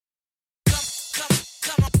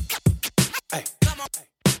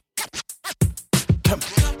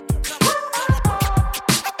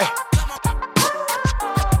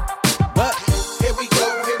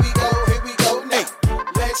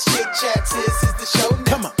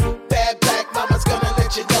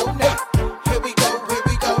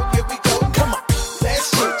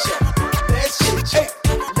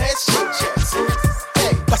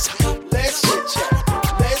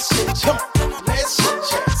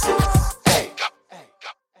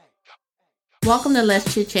Welcome to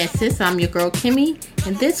Let's Chit Chat Sis. I'm your girl Kimmy.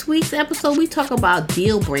 In this week's episode, we talk about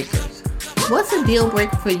deal breakers. What's a deal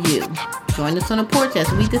breaker for you? Join us on the porch as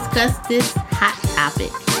we discuss this hot topic.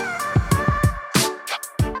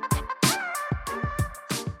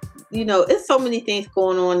 You know, it's so many things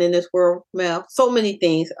going on in this world, Mel. So many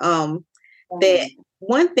things. That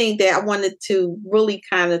one thing that I wanted to really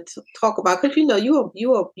kind of talk about, because you know you're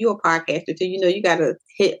a podcaster too. You know you got to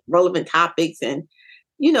hit relevant topics and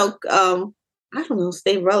I don't know,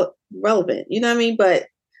 stay relevant. You know what I mean? But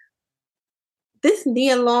this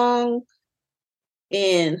Nia Long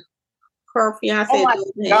and her fiance. Oh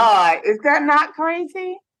my God, is that not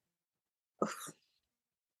crazy?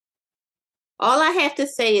 All I have to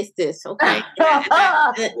say is this, okay?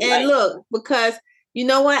 And look, because you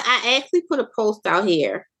know what? I actually put a post out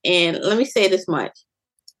here, and let me say this much.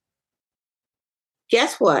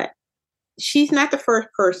 Guess what? She's not the first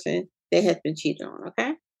person that has been cheated on,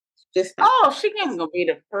 okay? She ain't gonna be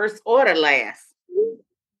the first or the last.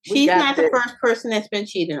 She's not the first person that's been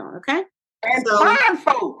cheated on, okay? And fine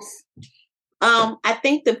folks. I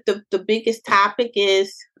think the biggest topic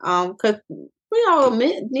is because we all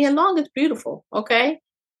admit Nia Long is beautiful, okay?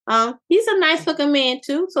 He's a nice looking man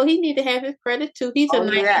too, so he need to have his credit too. He's a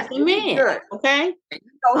nice looking man, good. Okay?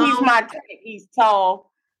 So he's my type. He's tall.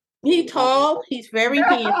 He's tall. He's very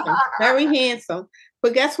handsome, very handsome.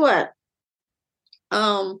 But guess what?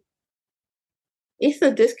 It's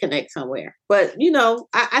a disconnect somewhere. But you know,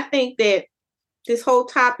 I think that this whole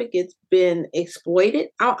topic has been exploited.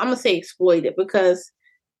 I'm gonna say exploited because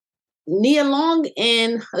Nia Long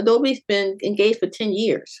and Adobe's been engaged for 10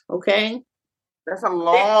 years. Okay. That's a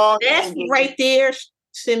long. That's right there.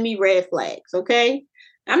 Send me red flags. Okay.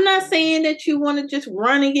 I'm not saying that you want to just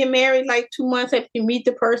run and get married like 2 months after you meet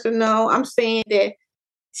the person. No, I'm saying that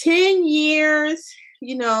 10 years,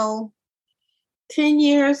 10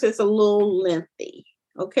 years is a little lengthy.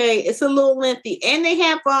 Okay. It's a little lengthy. And they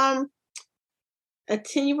have a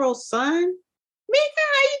 10-year-old son. Mika,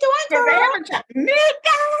 how you doing, Mika?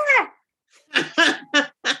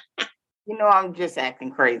 You know, I'm just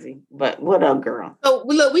acting crazy, but what up, girl? So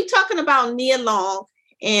look, we talking about Nia Long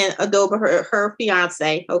and Adobe, her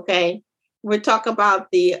fiance. Okay, we're talking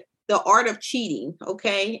about the art of cheating.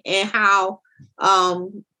 Okay, and how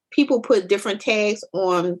people put different tags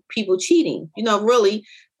on people cheating. You know, really,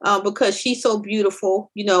 because she's so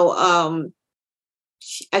beautiful.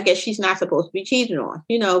 I guess she's not supposed to be cheated on.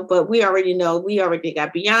 But we already know. We already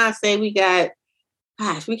got Beyonce. We got.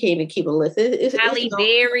 Gosh, we can't even keep a list. Halle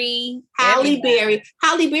Berry. Halle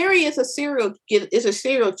Berry is a serial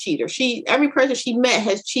cheater. Every person she met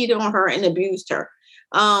has cheated on her and abused her.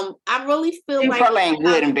 I really feel like people ain't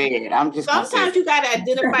good in bed. I'm just sometimes you gotta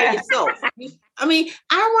identify yourself. I mean,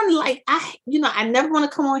 I don't want to I never want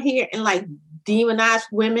to come on here and demonize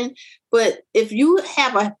women, but if you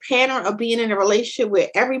have a pattern of being in a relationship where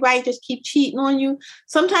everybody just keep cheating on you,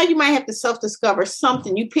 sometimes you might have to self-discover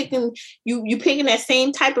something. You picking that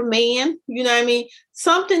same type of man, you know what I mean?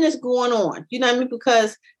 Something is going on, you know what I mean?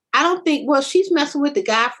 Because I don't think, she's messing with the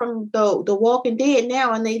guy from the Walking Dead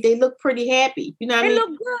now, and they look pretty happy, you know what I mean? They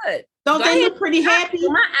look good. Don't they look pretty happy? Do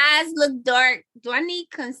my eyes look dark? Do I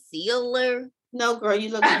need concealer? No, girl,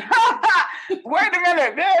 you look. Wait a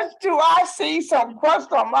minute. Do I see some crust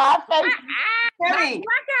on my face? I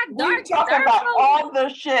got dark. We talking about all the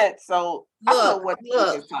shit. So look,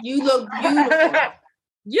 you look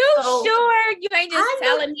beautiful. Sure you ain't just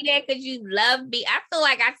telling me that because you love me? I feel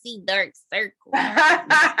like I see dark circles.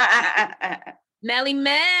 Melly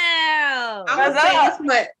Mel. I'm gonna say this,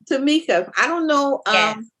 but Tamika, I don't know.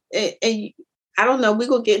 And I don't know. We're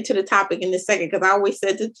gonna get into the topic in a second because I always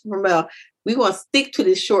said this to Mel. We're gonna stick to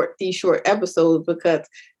these short episodes because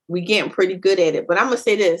we're getting pretty good at it. But I'm gonna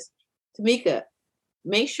say this, Tamika,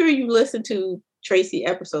 make sure you listen to Tracy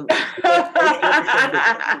episode.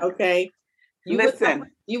 Okay. You was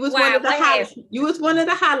one of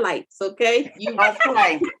the highlights. Okay.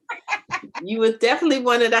 You was definitely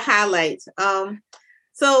one of the highlights.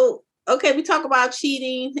 So okay, we talk about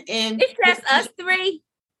cheating and it's just us three.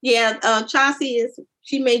 Yeah, Chauncey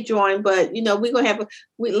she may join, but we're gonna have a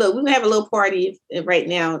little party right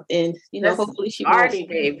now, and hopefully she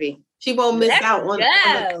won't miss out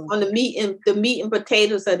on the meat and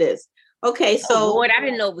potatoes of this. Okay, so Lord, I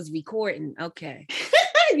didn't know it was recording. Okay.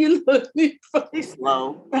 You look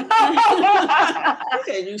slow.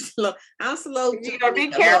 Okay, you slow. I'm slow. You gotta be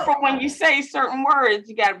careful when you say certain words.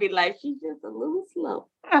 You gotta be like, she's just a little slow.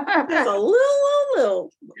 Just a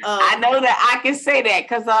little. I know that I can say that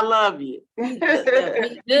because I love you. We love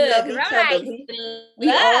each other. We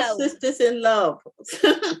all sisters in love.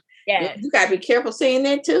 Yeah, you gotta be careful saying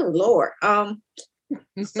that too, Lord.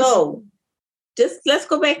 So just let's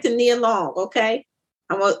go back to Nia Long, okay?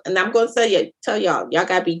 I'm going to tell y'all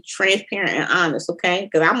gotta be transparent and honest, okay?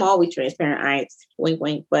 Because I'm always transparent. I ain't wink,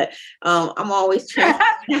 wink, but I'm always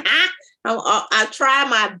transparent. I try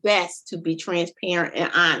my best to be transparent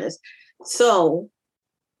and honest. So,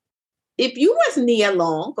 if you was Nia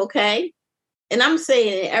Long, okay, and I'm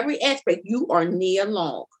saying in every aspect, you are Nia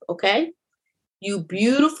Long, okay? You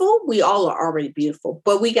beautiful. We all are already beautiful,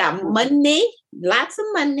 but we got money, lots of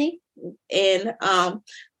money. And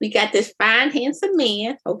we got this fine, handsome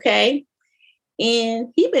man, okay? And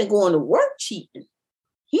he been going to work cheating.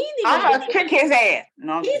 I'm gonna kick his ass.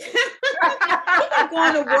 No, he been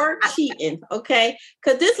going to work cheating, okay?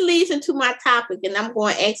 Because this leads into my topic, and I'm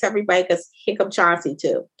going to ask everybody, because here comes Chauncey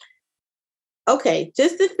too. Okay,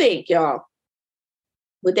 just to think, y'all,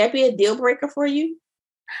 would that be a deal breaker for you?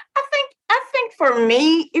 I think for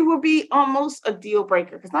me, it would be almost a deal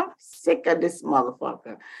breaker because I'm sick of this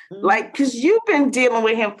motherfucker. Mm-hmm. Like, because you've been dealing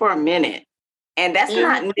with him for a minute, and that's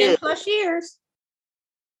not new. 10 plus years.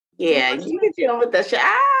 Yeah, you've been dealing with that shit.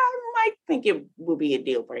 I might think it will be a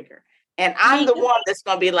deal breaker. And I'm the one that's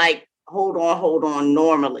going to be like, hold on,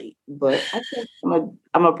 normally. But I think I'm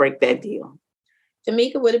gonna break that deal.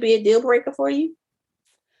 Tamika, would it be a deal breaker for you?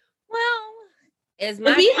 Well,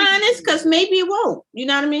 to be honest, because maybe it won't. You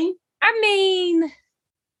know what I mean? I mean,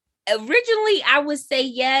 originally I would say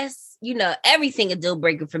yes. You know, everything a deal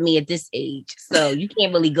breaker for me at this age. So you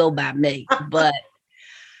can't really go by me. But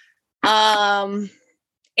it all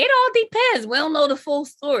depends. We don't know the full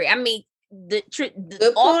story. I mean,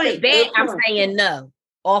 off the bat, I'm saying no.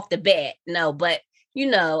 Off the bat, no. But you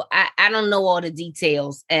know, I don't know all the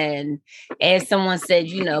details. And as someone said,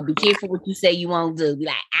 you know, be careful what you say you won't do. Be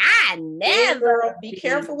like, I never. Be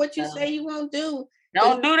careful what you say you won't do.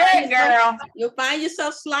 Don't do that, girl. You'll find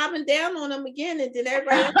yourself slobbing down on them again, and then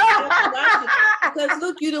everybody else about you. Because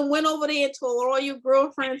look, you done went over there and told all your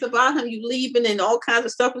girlfriends about him. You leaving, and all kinds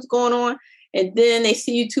of stuff was going on, and then they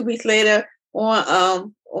see you 2 weeks later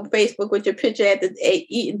on Facebook with your picture at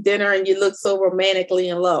eating dinner, and you look so romantically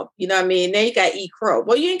in love. You know what I mean? Now you got to eat crow.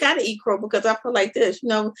 Well, you ain't got to eat crow, because I feel like this. You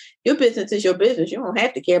know, your business is your business. You don't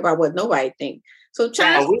have to care about what nobody thinks. So,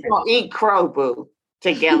 Chauncey, we're gonna eat crow, boo,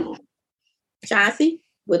 together. Chauncey,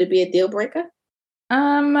 would it be a deal breaker?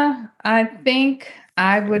 I think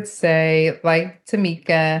I would say, like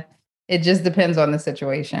Tamika, it just depends on the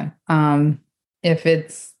situation. If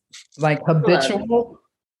it's like habitual,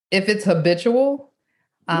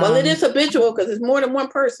 well, it is habitual because it's more than one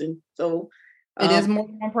person. So it is more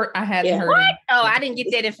than one person. I hadn't heard. What? Oh, I didn't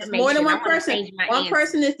get that information. More than one person. One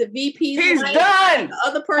person is the VP. He's done. The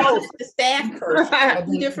other person is the staff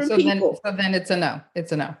person. Different people. So then it's a no.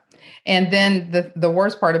 It's a no. And then the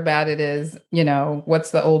worst part about it is, you know,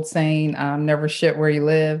 what's the old saying? Never shit where you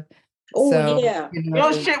live. Oh, so, yeah. You know,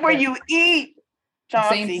 don't shit where you eat.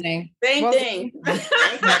 Chauncey. Same thing. Don't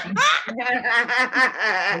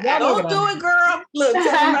do it, girl. Look,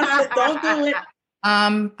 don't do it.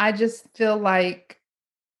 I just feel like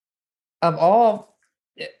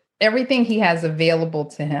everything he has available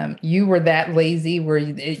to him, you were that lazy where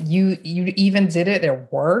you even did it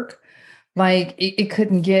at work. Like you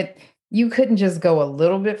couldn't just go a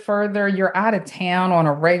little bit further. You're out of town on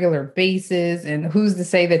a regular basis. And who's to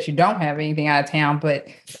say that you don't have anything out of town, but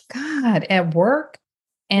God, at work.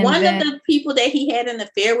 And one of the people that he had an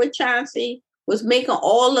affair with, Chauncey, was making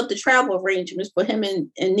all of the travel arrangements for him and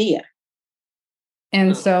Nia.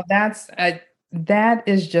 And so that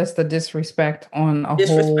is just a disrespect on a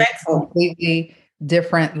whole completely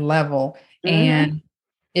different level. Mm-hmm. And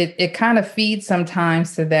it kind of feeds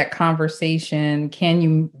sometimes to that conversation. Can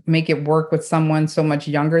you make it work with someone so much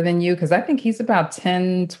younger than you? Because I think he's about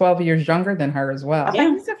 10, 12 years younger than her as well. Yeah,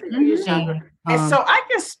 he's a few years younger. And so I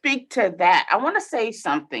can speak to that. I want to say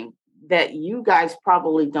something that you guys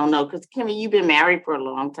probably don't know, because Kimmy, you've been married for a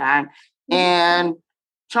long time. And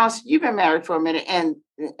Chauncey, you've been married for a minute, and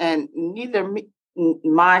neither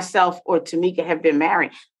myself or Tamika have been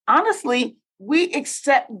married. Honestly, we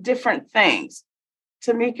accept different things.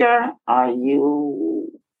 Tamika, are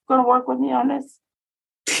you going to work with me on this?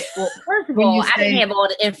 Well, first of all, I didn't have all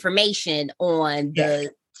the information on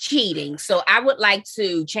the cheating, so I would like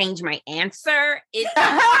to change my answer.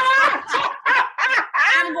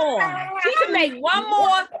 I'm going. She can make one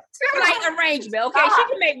more flight arrangement, okay? She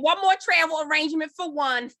can make one more travel arrangement for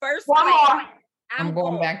one more. I'm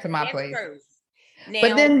going back to my place. Now,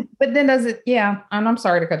 but then does it? Yeah, and I'm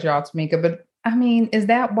sorry to cut you off, Tamika, but I mean, is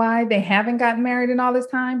that why they haven't gotten married in all this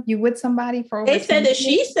time? You with somebody for over They said that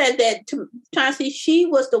she said that to Chauncey, she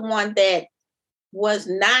was the one that was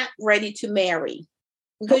not ready to marry.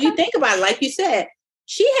 Because you think about it, like you said,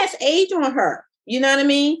 she has age on her. You know what I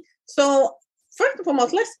mean? So first and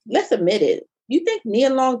foremost, let's admit it. You think Nia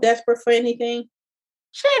Long desperate for anything?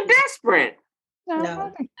 She ain't desperate.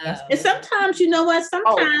 No. And sometimes, you know what?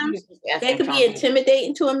 Sometimes that could be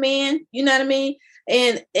intimidating to a man. You know what I mean?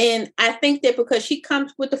 And I think that because she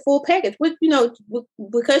comes with the full package, with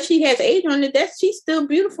because she has age on it, that she's still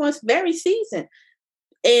beautiful and very seasoned.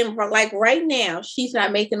 And like right now, she's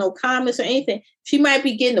not making no comments or anything. She might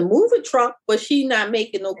be getting a moving truck, but she's not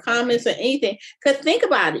making no comments or anything. Because think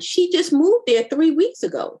about it. She just moved there 3 weeks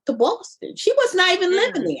ago to Boston. She was not even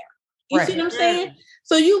living there. You see what I'm saying?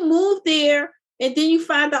 So you moved there and then you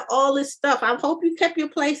find out all this stuff. I hope you kept your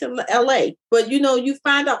place in LA. But, you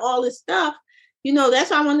find out all this stuff.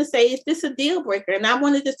 That's why I want to say, is this a deal breaker? And I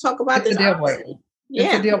wanted to talk about this. A deal breaker.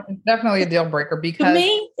 Yeah, it's definitely a deal breaker because to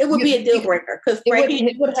me, it would be a deal breaker because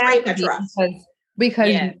it would have to be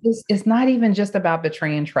because it's not even just about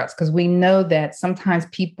betraying trust, because we know that sometimes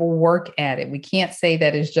people work at it. We can't say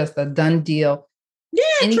that it's just a done deal. Yeah,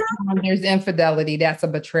 anytime there's infidelity, that's a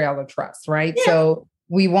betrayal of trust, right? Yeah. So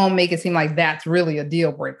we won't make it seem like that's really a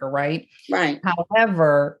deal breaker, right? Right.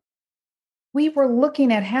 However, we were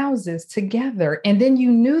looking at houses together, and then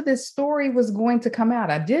you knew this story was going to come out.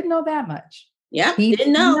 I didn't know that much. Yeah, he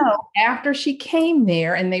didn't know after she came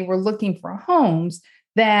there and they were looking for homes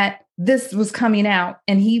that this was coming out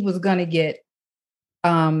and he was going to get,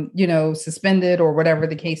 suspended or whatever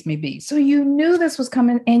the case may be. So you knew this was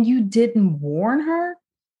coming and you didn't warn her.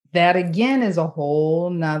 That again is a whole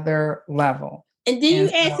nother level. And then you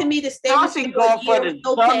asking me to stay with you going for the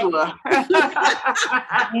juggler.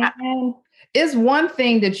 And it's one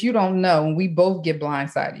thing that you don't know, and we both get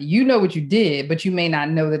blindsided. You know what you did, but you may not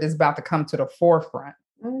know that it's about to come to the forefront.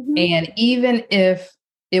 Mm-hmm. And even if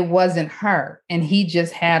it wasn't her and he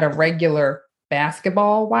just had a regular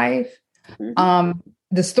basketball wife,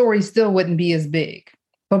 the story still wouldn't be as big.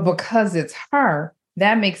 But because it's her,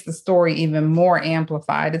 that makes the story even more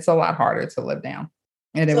amplified. It's a lot harder to live down.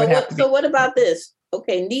 And it would have to be. So what about this?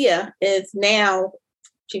 Okay, Nia is now,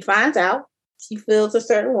 she finds out, she feels a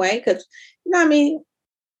certain way because,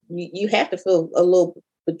 you have to feel a little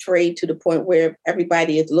betrayed to the point where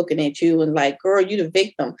everybody is looking at you and like, girl, you the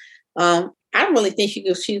victim. I don't really think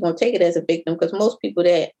she's going to take it as a victim because most people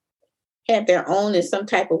that have their own in some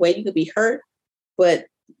type of way, you could be hurt, but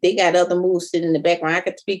they got other moves sitting in the background. I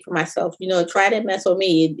could speak for myself. Try that mess on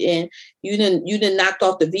me, and you didn't knocked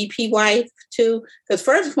off the VP wife too. Because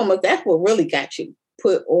first and foremost, that's what really got you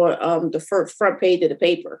put on the front page of the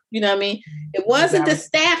paper. You know what I mean? It wasn't the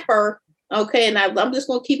staffer. Okay, and I'm just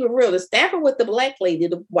gonna keep it real. The staffer was the black lady.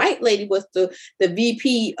 The white lady was the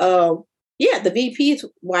VP. The VP's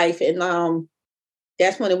wife, and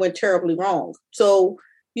that's when it went terribly wrong. So.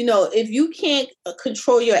 If you can't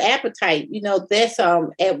control your appetite, that's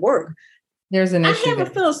at work. There's an issue. I have a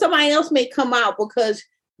feeling somebody else may come out because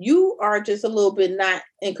you are just a little bit not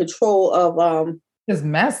in control of just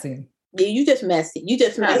messy. Yeah, you just messy. You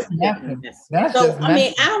just messy. That's so just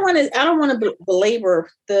messy. I don't want to belabor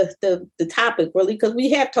the topic really, because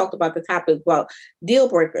we have talked about the topic about deal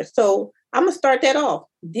breakers. So I'm gonna start that off.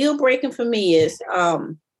 Deal breaking for me is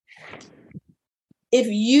if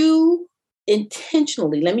you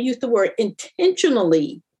intentionally, let me use the word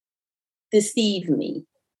intentionally, deceive me.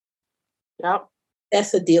 Yep.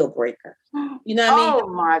 That's a deal breaker. You know what I mean? Oh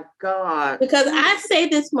my God. Because I say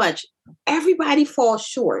this much, everybody falls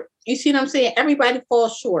short. You see what I'm saying? Everybody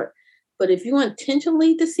falls short. But if you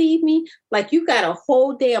intentionally deceive me, like you got a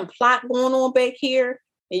whole damn plot going on back here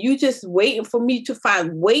and you just waiting for me to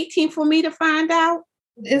find out.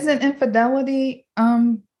 Isn't infidelity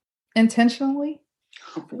intentionally?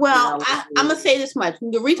 Well, I'm gonna say this much.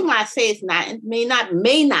 The reason why I say it's not, it may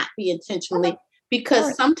not be intentionally,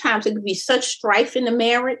 because sometimes it could be such strife in the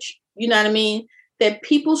marriage, you know what I mean, that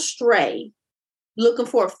people stray looking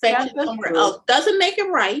for affection somewhere else. Doesn't make it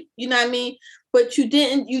right, you know what I mean? But you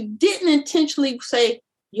didn't intentionally say,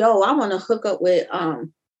 yo, I want to hook up with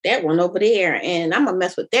that one over there, and I'm gonna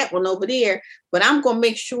mess with that one over there, but I'm gonna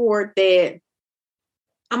make sure that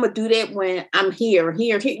I'm going to do that when I'm here.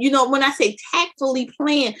 When I say tactfully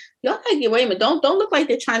plan, y'all got to get, wait a minute, don't look like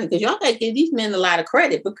they're trying to, because y'all got to give these men a lot of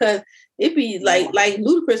credit, because it'd be like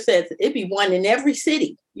Ludacris says, it'd be one in every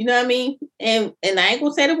city. You know what I mean? And I ain't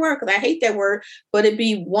going to say the word because I hate that word, but it'd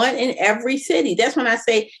be one in every city. That's when I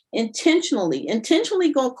say intentionally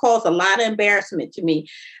going to cause a lot of embarrassment to me.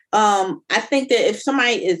 I think that if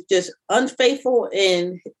somebody is just unfaithful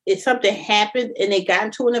and if something happened and they got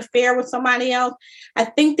into an affair with somebody else, I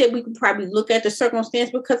think that we could probably look at the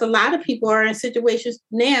circumstance, because a lot of people are in situations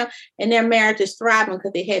now and their marriage is thriving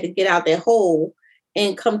because they had to get out their hole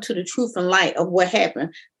and come to the truth and light of what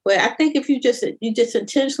happened. But I think if you just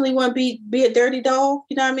intentionally want to be a dirty dog,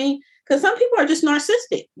 you know what I mean? because some people are just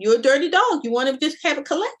narcissistic. You're a dirty dog. You want to just have a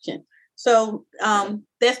collection. So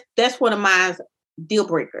that's one of my deal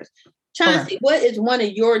breakers. Chauncey, what is one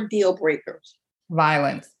of your deal breakers?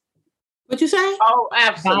 Violence. What'd you say? Oh,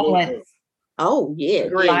 absolutely. Violence. Oh, yeah.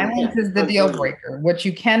 Violence is the deal breaker. What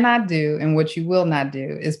you cannot do and what you will not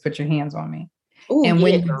do is put your hands on me. Ooh, and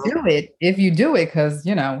when you do it, if you do it, because,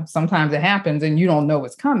 sometimes it happens and you don't know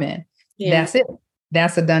what's coming, that's it.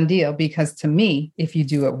 That's a done deal. Because to me, if you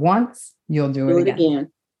do it once, you'll do it again.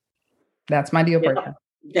 That's my deal breaker.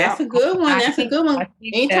 That's a good one. That's a good one.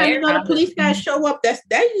 Anytime the police guys show up, that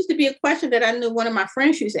used to be a question that I knew one of my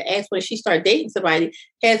friends used to ask when she started dating somebody.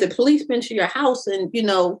 Has the police been to your house and,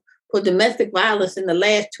 for domestic violence in the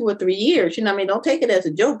last 2 or 3 years? Don't take it as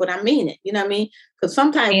a joke, but I mean it. Because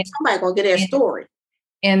sometimes somebody's going to get their story.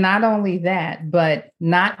 And not only that, but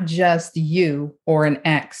not just you or an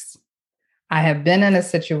ex. I have been in a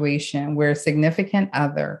situation where a significant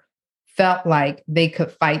other felt like they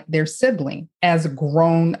could fight their sibling as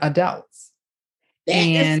grown adults.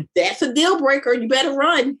 That's a deal breaker. You better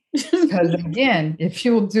run. Because again, if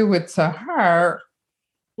you'll do it to her,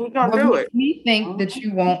 you're going to do it. We think that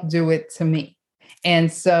you won't do it to me.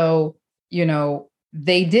 And so,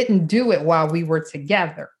 they didn't do it while we were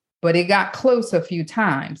together, but it got close a few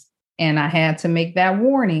times. And I had to make that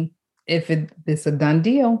warning. If it's a done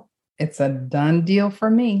deal, it's a done deal for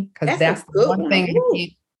me. Because that's the one thing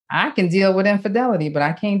I can deal with infidelity, but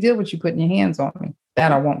I can't deal with you putting your hands on me.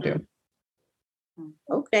 That I won't do.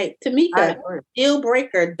 Okay. Tamika, deal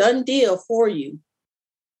breaker, done deal for you.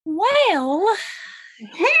 Well,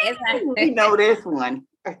 we know this one.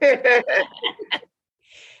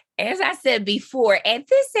 As I said before, at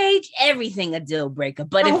this age, everything a deal breaker.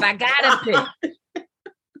 But if I gotta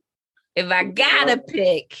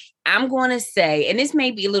pick, I'm going to say, and this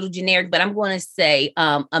may be a little generic, but I'm going to say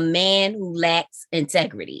a man who lacks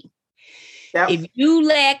integrity. Yep. If you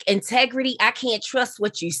lack integrity, I can't trust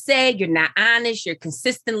what you say. You're not honest. You're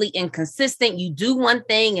consistently inconsistent. You do one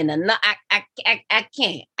thing and another. I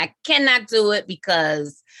can't. I cannot do it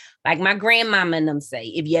because, like my grandmama and them say,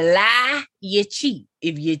 if you lie, you cheat.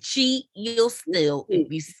 If you cheat, you'll steal.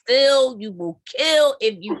 If you steal, you will kill.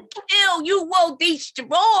 If you kill, you will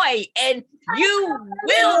destroy. And you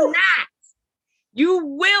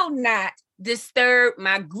will not disturb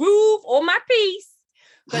my groove or my peace.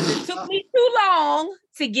 Because it took me too long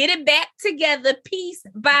to get it back together piece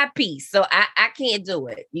by piece. So I can't do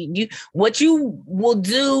it. What you will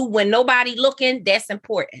do when nobody looking, that's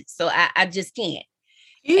important. So I just can't.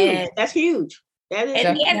 Huge. That's huge. That is.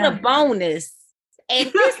 And as a bonus,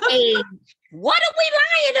 at this age, what are we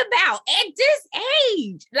lying about? At this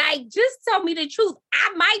age, like, just tell me the truth.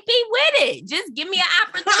 I might be with it. Just give me an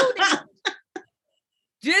opportunity.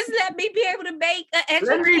 Just let me be able to make an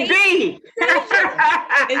education. Let me be.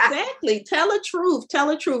 Exactly. Tell the truth.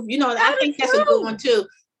 I think that's a good one too.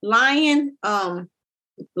 Lying. I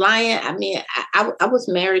mean, I was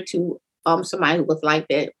married to somebody who was like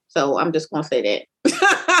that. So I'm just gonna say that.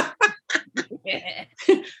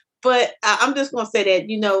 But I'm just gonna say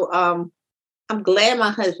that, I'm glad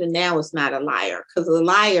my husband now is not a liar, because a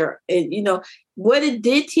liar, what it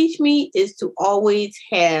did teach me is to always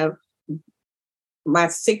have my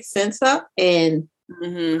sixth sense up and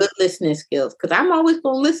good listening skills, because I'm always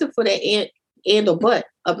going to listen for that and or but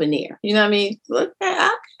up in there. You know what I mean? Okay,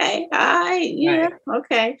 all right, yeah, right.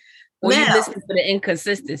 Okay. Well, now, you listen for the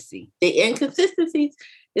inconsistency. The inconsistencies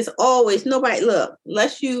is always nobody. Look,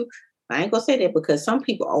 unless you. I ain't gonna say that because some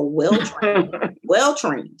people are well trained.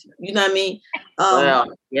 You know what I mean?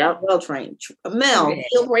 Well trained. Mel,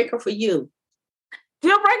 deal breaker for you.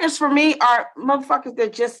 Deal breakers for me are motherfuckers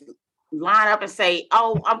that just line up and say,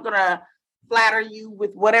 "Oh, I'm gonna flatter you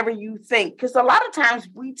with whatever you think." Because a lot of times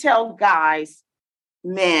we tell guys,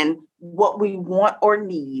 men, what we want or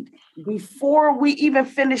need before we even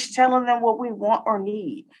finish telling them what we want or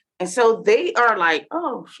need, and so they are like,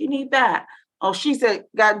 "Oh, she need that." Oh, she's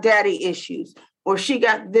got daddy issues, or she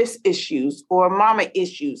got this issues, or mama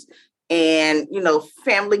issues, and,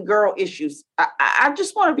 family girl issues. I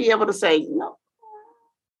just want to be able to say, no,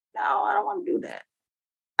 I don't want to do that.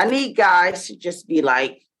 I need guys to just be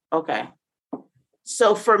like, okay.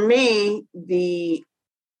 So for me, the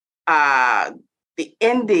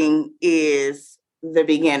ending is the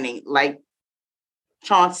beginning. Like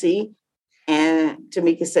Chauncey and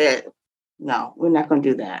Tamika said, no, we're not going to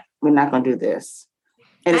do that. We're not going to do this.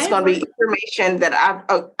 And it's going to be information that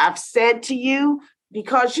I've said to you,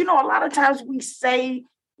 because, a lot of times we say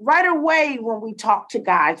right away when we talk to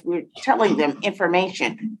guys, we're telling them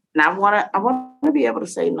information. And I want to be able to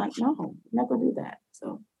say, like, no, I'm not going to do that.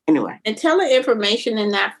 So anyway. And telling information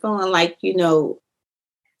and not feeling like,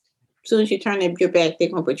 soon as you turn your back, they're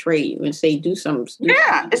gonna betray you and say, "Do something."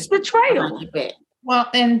 Yeah, it's betrayal. Well,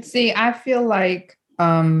 and see, I feel like,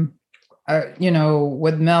 what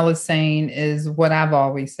Mel is saying is what I've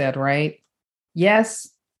always said, right? Yes,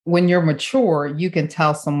 when you're mature, you can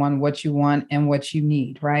tell someone what you want and what you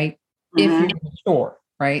need, right? If you're mature,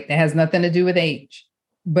 right? It has nothing to do with age,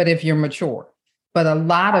 but if you're mature. But a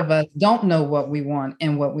lot of us don't know what we want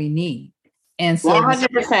and what we need. And so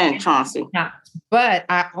 100%, Chauncey. But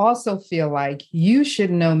I also feel like you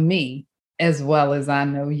should know me as well as I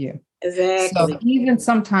know you. Exactly. So even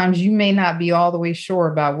sometimes you may not be all the way sure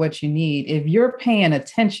about what you need. If you're paying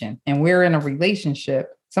attention and we're in a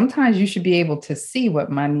relationship, sometimes you should be able to see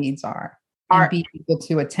what my needs are and be able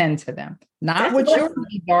to attend to them. Not what your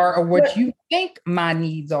needs are or what you think my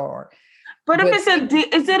needs are. But if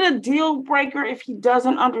is it a deal breaker if he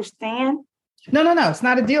doesn't understand? No. It's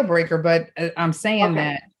not a deal breaker, but I'm saying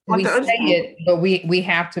that we say it, but we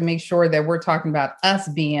have to make sure that we're talking about us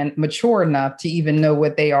being mature enough to even know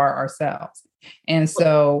what they are ourselves. And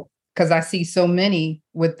so, because I see so many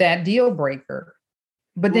with that deal breaker,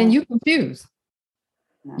 but then you confuse.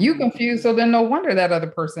 You confused, so then no wonder that other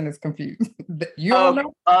person is confused. You don't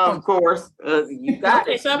know. Of course, you got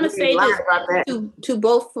it. So I'm gonna say this to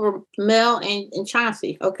both for Mel and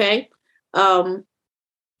Chauncey. Okay,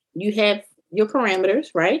 you have your parameters,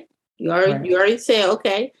 right? You already said,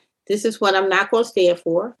 okay, this is what I'm not going to stand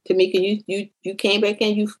for. Tamika, you came back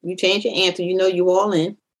in, you changed your answer. You know you all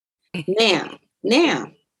in.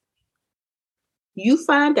 Now, you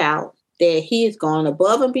find out that he has gone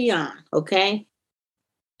above and beyond. Okay.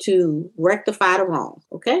 To rectify the wrong.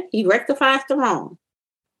 Okay. He rectifies the wrong.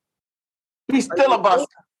 He's still a buster.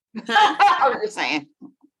 I'm just saying.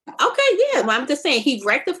 Okay, yeah. Well, I'm just saying he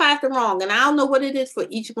rectifies the wrong. And I don't know what it is for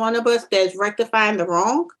each one of us that's rectifying the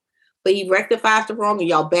wrong, but he rectifies the wrong and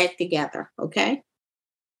y'all back together. Okay.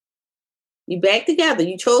 You back together.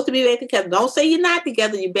 You chose to be back together. Don't say you're not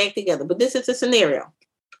together, you're back together. But this is a scenario.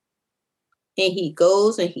 And he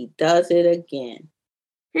goes and he does it again.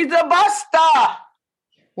 He's a buster.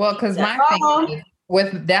 Well, because my thing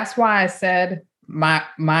is that's why I said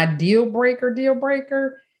my deal breaker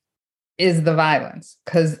is the violence.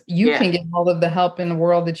 Because you can get all of the help in the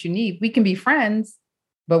world that you need. We can be friends,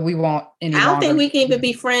 but we won't any I don't think we can even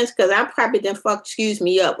be friends because I probably didn't excuse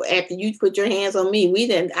me up after you put your hands on me. We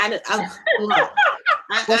didn't.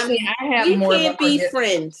 We can't be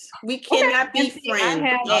friends. We cannot be friends.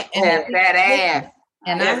 I have that ass.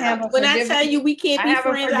 And when I tell you we can't be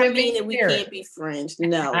friends, I mean that we can't be friends.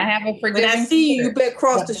 No. I have a forgiving When I see you, you better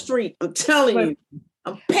cross the street. I'm telling you.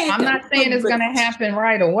 I'm not saying it's going to happen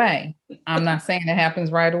right away. I'm not saying it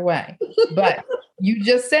happens right away. But you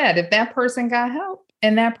just said if that person got help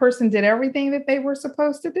and that person did everything that they were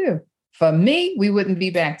supposed to do, for me, we wouldn't be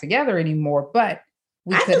back together anymore. But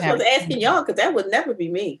we could have. I was asking y'all because that would never be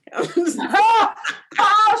me. Oh, shit.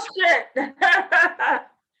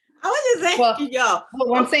 I was just asking y'all.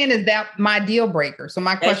 What I'm saying is that my deal breaker. So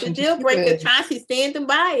my question deal breaker, Chauncey standing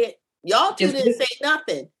by it. Y'all two didn't say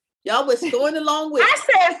nothing. Y'all was going along with it. I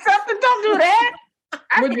said something, don't do that.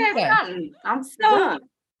 I said something. I'm done.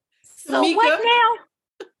 So what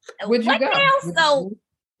now? Where'd you go? Now? So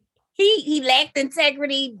he lacked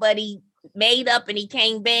integrity, but he made up and he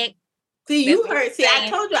came back. See, you heard. See, I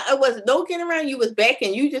told you it was no getting around. You was back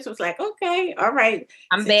and you just was like, okay, all right.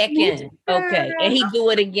 I'm back in. Okay. And he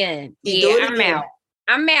do it again.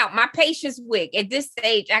 I'm out. My patience wick. At this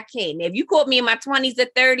stage, I can't. If you caught me in my 20s or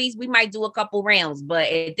 30s, we might do a couple rounds. But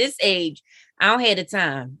at this age, I don't have the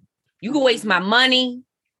time. You can waste my money,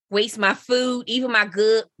 waste my food, even my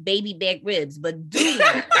good baby back ribs. But do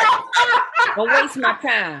not. Don't waste my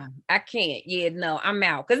time. I can't. Yeah, no, I'm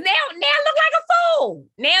out. Because now I look like a fool.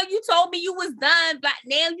 Now you told me you was done, but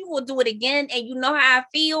now you will do it again and you know how I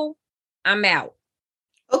feel. I'm out.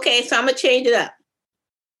 Okay, so I'm gonna change it up.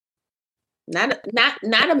 Not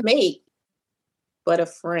a mate, but a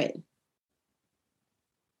friend.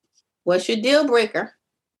 What's your deal breaker?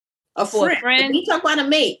 A friend. You talk about a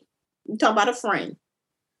mate. You talk about a friend.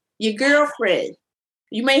 Your girlfriend.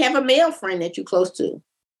 You may have a male friend that you're close to.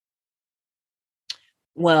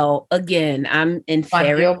 Well, again, I'm in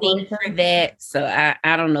therapy for that, so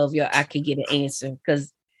I don't know if I could get an answer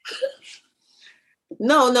because.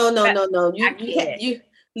 No. You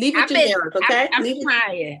leave it generic, okay? I'm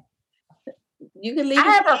trying. You can leave. I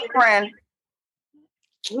have a friend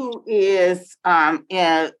who is in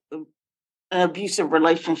an abusive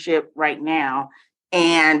relationship right now,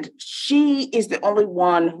 and she is the only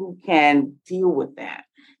one who can deal with that.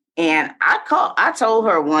 And I told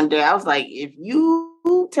her one day, I was like, if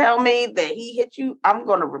you tell me that he hit you, I'm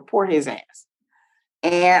going to report his ass.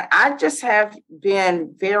 And I just have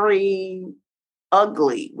been very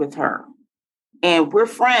ugly with her. And we're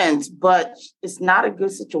friends, but it's not a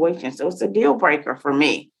good situation. So it's a deal breaker for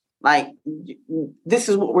me. Like, this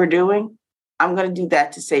is what we're doing. I'm going to do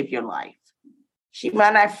that to save your life. She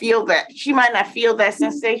might not feel that. She might not feel that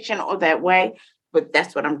sensation or that way, but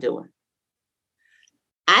that's what I'm doing.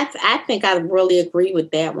 I think I really agree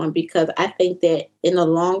with that one, because I think that in the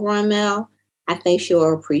long run, Mel, I think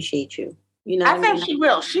she'll appreciate you. You know, I think she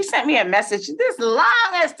will. She sent me a message this long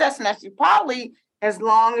as this, and she probably as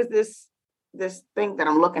long as this thing that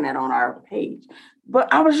I'm looking at on our page.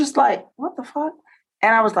 But I was just like, what the fuck?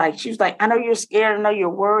 And I was like, she was like, I know you're scared. I know you're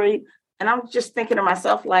worried. And I'm just thinking to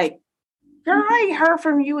myself, like, girl, I ain't heard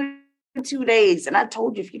from you in 2 days. And I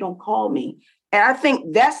told you if you don't call me. And I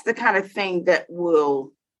think that's the kind of thing that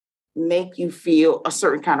will make you feel a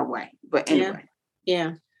certain kind of way. But anyway.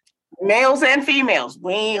 Yeah. Males and females.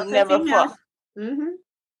 We ain't never fuck. Mm-hmm.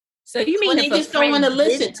 So you mean they just don't want to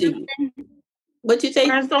listen to you? What you say?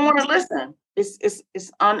 Friends don't want to listen.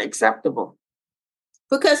 It's unacceptable.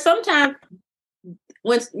 Because sometimes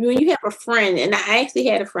when you have a friend, and I actually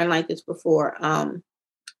had a friend like this before.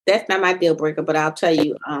 That's not my deal breaker, but I'll tell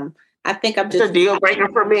you. I think I'm just a deal breaker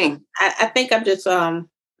for me. I think I'm just I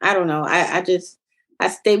don't know. I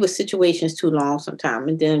stay with situations too long sometimes,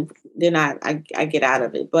 and then I get out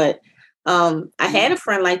of it. But I had a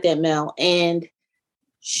friend like that, Mel, and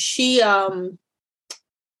she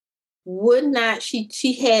would not.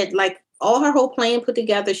 She had like all her whole plan put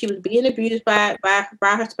together. She was being abused by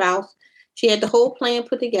her spouse. She had the whole plan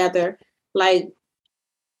put together. Like,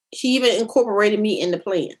 she even incorporated me in the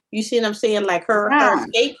plan. You see what I'm saying? Like her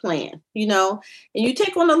escape plan, you know, and you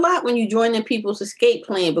take on a lot when you join in people's escape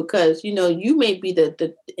plan, because, you know, you may be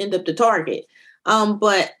the end up the target.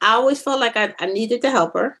 But I always felt like I needed to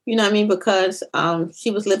help her, you know what I mean? Because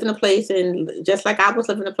she was living a place, and just like I was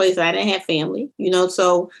living a place, I didn't have family, you know,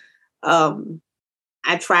 so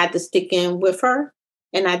I tried to stick in with her,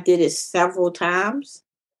 and I did it several times,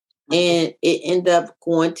 and it ended up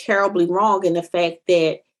going terribly wrong in the fact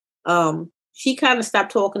that she kind of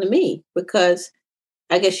stopped talking to me, because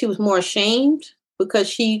I guess she was more ashamed, because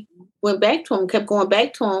she went back to him, kept going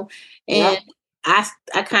back to him. And I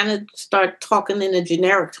kind of started talking in a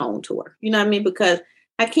generic tone to her, you know what I mean? Because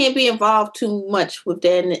I can't be involved too much with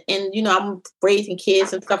that. And you know, I'm raising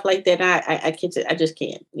kids and stuff like that. I just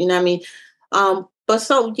can't, you know what I mean? But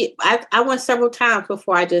so yeah, I went several times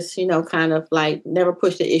before I just, you know, kind of like never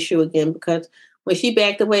pushed the issue again, because when she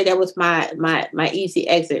backed away, that was my easy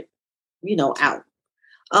exit, you know, out.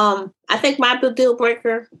 I think my deal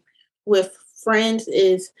breaker with friends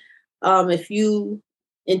is if you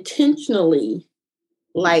intentionally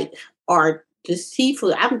like are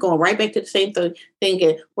deceitful. I'm going right back to the same thing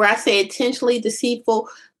again, where I say intentionally deceitful,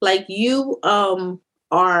 like you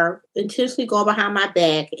are intentionally going behind my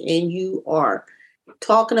back, and you are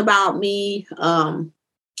talking about me,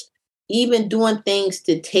 even doing things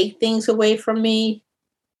to take things away from me.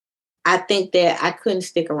 I think that I couldn't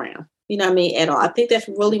stick around, you know what I mean, at all. I think that's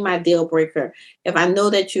really my deal breaker. If I know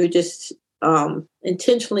that you're just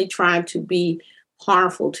intentionally trying to be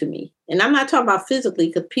harmful to me. And I'm not talking about physically,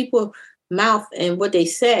 because people's mouth and what they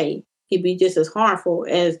say can be just as harmful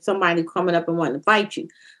as somebody coming up and wanting to fight you.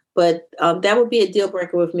 But that would be a deal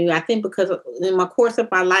breaker with me. I think because in my course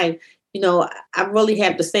of my life, you know, I really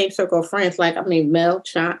have the same circle of friends. Like, I mean, Mel,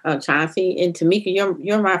 Chauncey, and Tamika,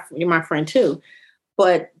 you're my friend too.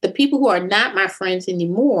 But the people who are not my friends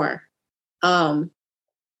anymore,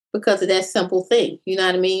 because of that simple thing, you know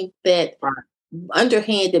what I mean? That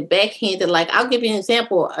underhanded, backhanded. Like, I'll give you an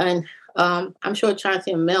example, and I'm sure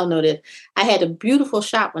Chauncey and Mel know this. I had a beautiful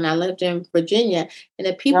shop when I lived in Virginia, and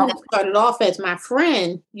the people that started off as my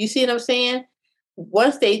friend, you see what I'm saying?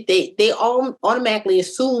 Once they all automatically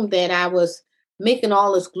assumed that I was making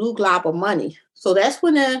all this glue glob of money. So that's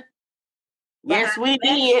when yes, we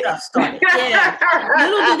did. Started. Yeah.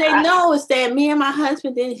 Little do they know is that me and my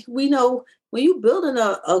husband, then we know when you building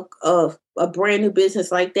a brand new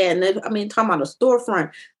business like that, and I mean, talking about a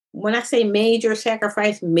storefront. When I say major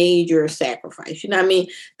sacrifice, you know what I mean?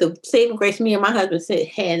 The saving grace me and my husband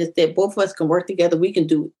had is that both of us can work together. We can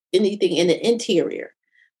do anything in the interior.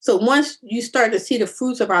 So once you start to see the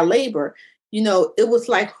fruits of our labor, you know, it was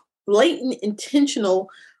like blatant, intentional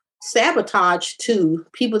sabotage to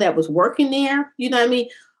people that was working there. You know what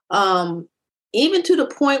I mean? Even to the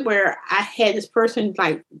point where I had this person,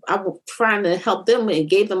 like, I was trying to help them and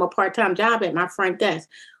gave them a part-time job at my front desk.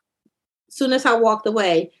 As soon as I walked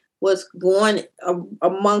away, was going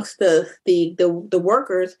amongst the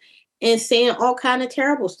workers and saying all kind of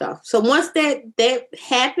terrible stuff. So once that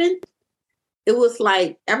happened, it was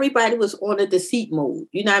like everybody was on a deceit mode.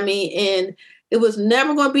 You know what I mean? And it was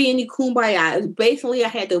never going to be any kumbaya. It was basically, I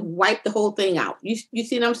had to wipe the whole thing out. You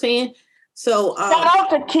see what I'm saying? So shout out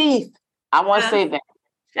to Keith. I want to say that.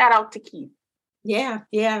 Shout out to Keith. Yeah.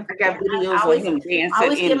 I got videos of him dancing. I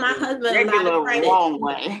always give my husband a lot of credit. Wrong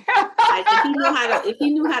way. Like if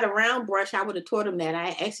he knew how to round brush, I would have taught him that.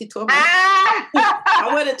 I actually taught him.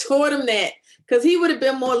 I would have taught him that because he would have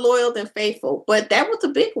been more loyal than faithful. But that was a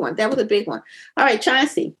big one. All right,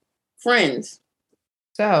 Chauncey, friends.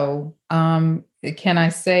 So, can I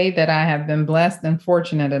say that I have been blessed and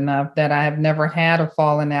fortunate enough that I have never had a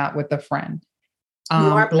falling out with a friend? You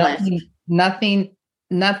are blessed.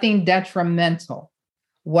 Nothing detrimental.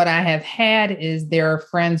 What I have had is there are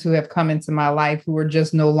friends who have come into my life who are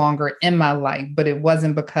just no longer in my life, but it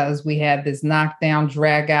wasn't because we had this knockdown,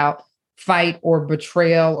 drag out fight or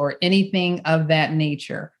betrayal or anything of that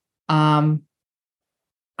nature. I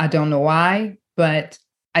don't know why, but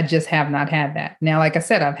I just have not had that. Now, like I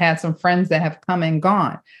said, I've had some friends that have come and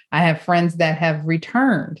gone. I have friends that have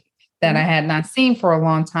returned that I had not seen for a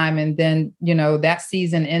long time. And then, that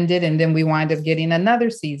season ended and then we wind up getting another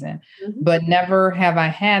season, but never have I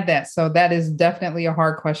had that. So that is definitely a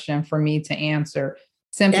hard question for me to answer.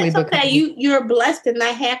 Simply That's because okay. You're blessed and I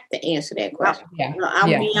have to answer that question. I'll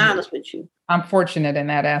be honest with you. I'm fortunate in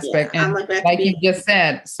that aspect. And like you just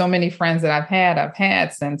said, so many friends that I've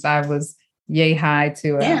had since I was yay high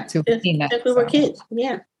to since we were kids.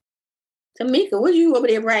 Yeah. Tamika, what are you over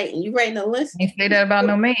there writing? You writing a list? I can't say that about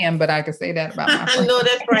no man, but I can say that about my friend. No,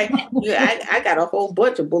 that's right. I got a whole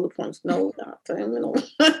bunch of bullet points. No, Tamika.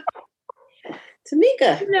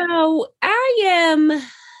 I am,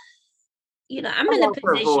 I'm in a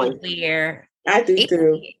position where I do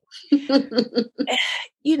too.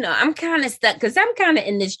 I'm kind of stuck because I'm kind of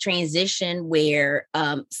in this transition where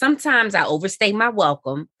sometimes I overstay my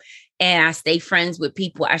welcome. And I stay friends with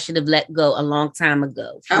people I should have let go a long time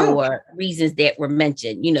ago for reasons that were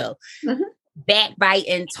mentioned,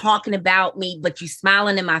 backbiting, talking about me, but you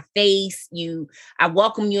smiling in my face. I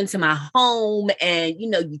welcome you into my home and,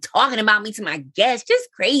 you talking about me to my guests,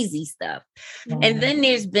 just crazy stuff. Mm-hmm. And then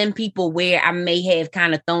there's been people where I may have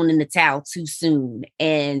kind of thrown in the towel too soon.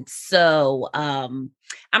 And so I'm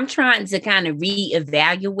trying to kind of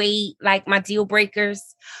reevaluate like my deal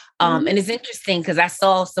breakers. And it's interesting because I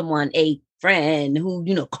saw a friend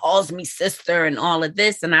who, calls me sister and all of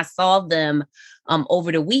this. And I saw them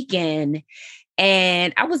over the weekend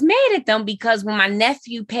and I was mad at them because when my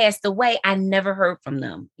nephew passed away, I never heard from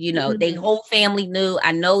them. Their whole family knew.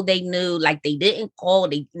 I know they knew, like they didn't call,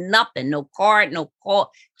 nothing, no card, no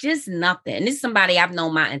call, just nothing. And this is somebody I've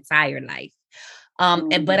known my entire life.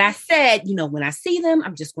 But I said, when I see them,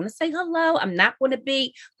 I'm just going to say hello. I'm not going to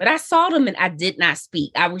be, but I saw them and I did not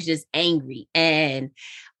speak. I was just angry. And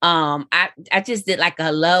I just did like a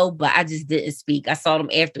hello, but I just didn't speak. I saw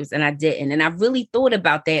them afterwards and I didn't. And I really thought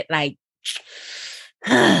about that, like,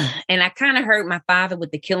 and I kind of heard my father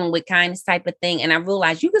with the killing with kindness type of thing. And I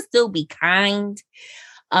realized you can still be kind.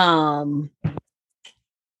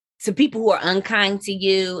 To people who are unkind to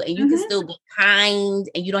you, and you can still be kind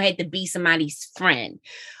and you don't have to be somebody's friend.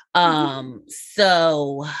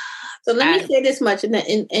 So let me say this much, and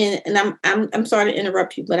I'm sorry to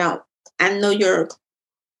interrupt you, but I know you're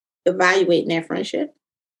evaluating that friendship.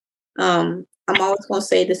 I'm always going to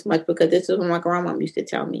say this much because this is what my grandma used to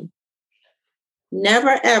tell me.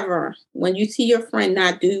 Never ever, when you see your friend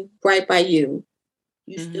not do right by you,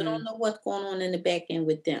 you still don't know what's going on in the back end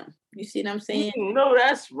with them. You see what I'm saying? No,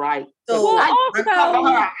 that's right. So I come to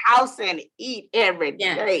her house and eat every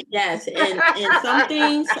day. Yes, and some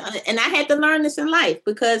things, and I had to learn this in life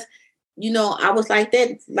because, I was like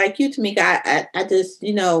that, like you, Tamika. I just,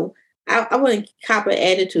 I wouldn't cop an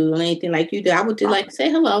attitude or anything like you do. I would just like say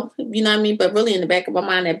hello, you know what I mean? But really in the back of my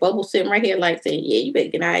mind, that bubble sitting right here, like saying, yeah, you better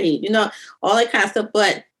get out of here, all that kind of stuff.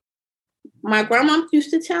 But my grandma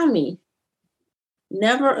used to tell me,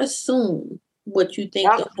 never assume what you think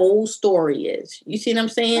the whole story is. You see what I'm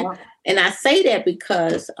saying? Yeah. And I say that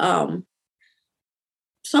because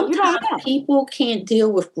sometimes people can't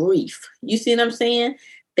deal with grief. You see what I'm saying?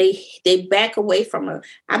 They back away from it.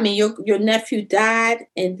 I mean, your nephew died,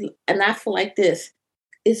 and I feel like this.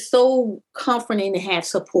 It's so comforting to have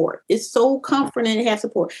support. It's so comforting to have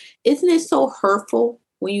support. Isn't it so hurtful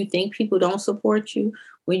when you think people don't support you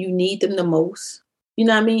when you need them the most? You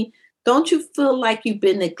know what I mean? Don't you feel like you've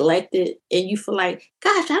been neglected and you feel like,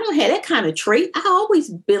 gosh, I don't have that kind of trait. I always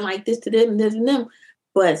been like this to them and this and them.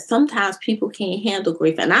 But sometimes people can't handle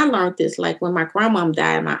grief. And I learned this, like when my grandmom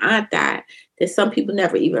died, my aunt died, that some people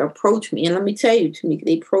never even approached me. And let me tell you, Tamika,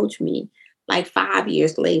 they approached me like 5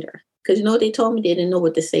 years later. Because you know what they told me? They didn't know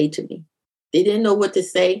what to say to me. They didn't know what to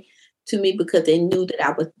say to me because they knew that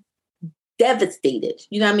I was devastated.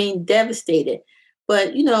 You know what I mean? Devastated.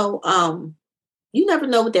 But, you never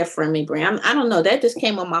know what that friend may bring. I don't know. That just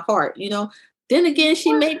came on my heart, Then again,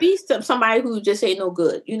 she may be somebody who just ain't no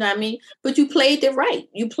good. You know what I mean? But you played it right.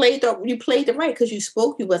 You played it right because you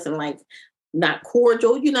spoke. You wasn't like not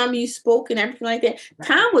cordial. You know what I mean? You spoke and everything like that.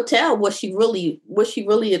 Time will tell what she really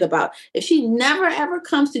is about. If she never ever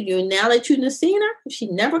comes to you, and now that you've seen her, if she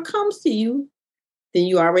never comes to you, then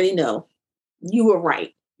you already know you were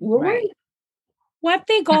right. You were right. Well, I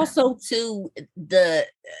think also too the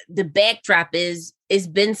backdrop is it's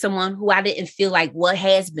been someone who I didn't feel like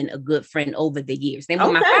has been a good friend over the years. And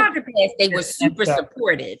when my father passed, they were super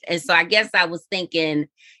supportive, and so I guess I was thinking,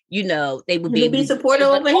 they would be supportive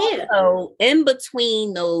over here. So in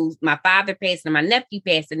between those, my father passed and my nephew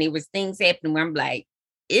passed, and there was things happening where I'm like,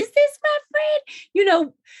 is this my friend?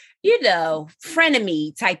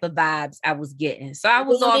 Frenemy type of vibes I was getting. So I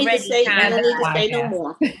was already kind of. You don't need to say no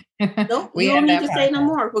more. No, you don't need to say no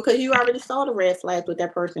more because you already saw the red flags with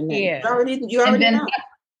that person. Then. Yeah, you already know.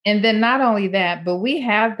 And then not only that, but we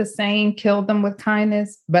have the saying, kill them with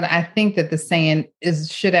kindness. But I think that the saying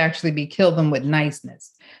should actually be kill them with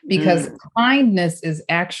niceness, because kindness is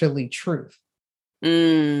actually truth.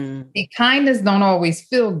 The kindness don't always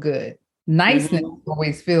feel good. Niceness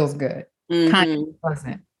always feels good. Kindness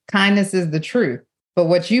doesn't. Kindness is the truth. But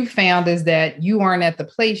what you found is that you aren't at the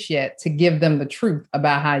place yet to give them the truth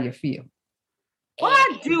about how you feel. Well,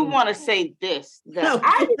 I do want to say this. That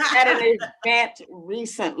I was at an event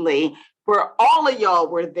recently where all of y'all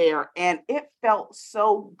were there, and it felt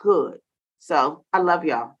so good. So I love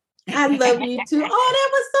y'all. I love you too. Oh, that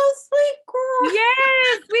was so sweet, girl.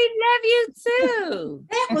 Yes, we love you too.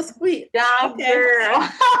 That was sweet. Girl.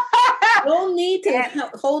 Don't need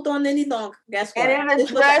to hold on any longer. That's why. And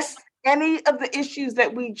it addressed any of the issues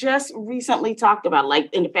that we just recently talked about,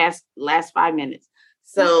 like in the last 5 minutes.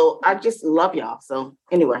 So I just love y'all. So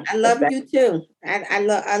anyway, I love you too. I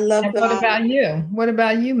love. And what about you? What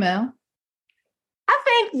about you, Mel? I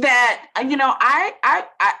think that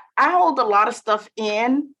I hold a lot of stuff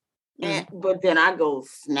in, but then I go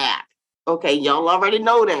snap. Okay, y'all already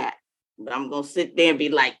know that. But I'm gonna sit there and be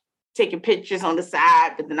like taking pictures on the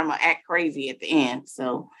side, but then I'm gonna act crazy at the end.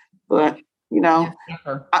 So, but I'm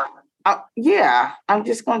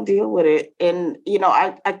just gonna deal with it, and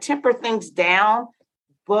I temper things down.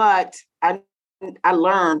 But I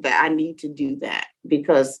learned that I need to do that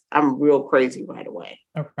because I'm real crazy right away.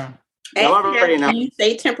 Okay. When you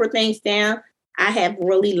say temper things down, I have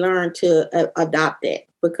really learned to adopt that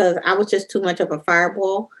because I was just too much of a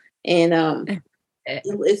fireball, and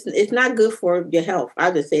it's not good for your health.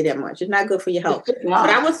 I'll just say that much. It's not good for your health. But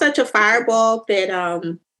I was such a fireball that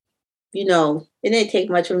it didn't take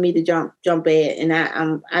much for me to jump bad, and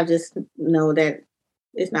I just know that.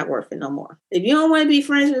 It's not worth it no more. If you don't want to be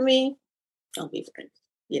friends with me, don't be friends.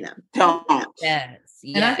 Don't. Yes.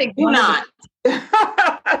 And I think one of the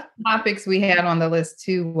topics we had on the list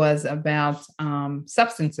too was about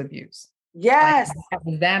substance abuse. Yes. Like,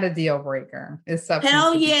 is that a deal breaker? Is substance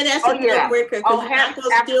Hell abuse? yeah, that's a deal breaker because you're not going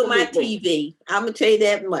to steal my TV. I'm going to tell you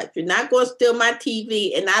that much. You're not going to steal my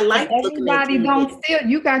TV, and I like looking at TV. Everybody don't steal.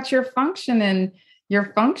 You got your functioning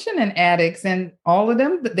addicts, and all of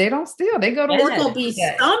them, they don't steal. They go to work. It's going to be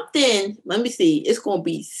something. Let me see. It's going to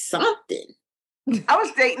be something. I was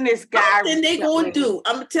dating this guy. Something they going to do.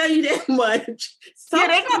 I'm going to tell you that much. Yeah,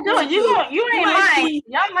 they going to do it. You ain't lying.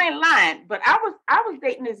 Y'all ain't lying. But I was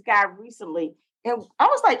dating this guy recently, and I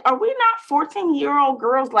was like, are we not 14-year-old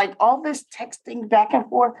girls? Like all this texting back and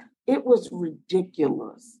forth. It was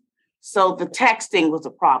ridiculous. So the texting was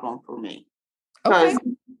a problem for me. Because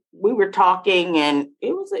we were talking and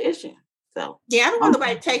it was an issue. So yeah, I don't want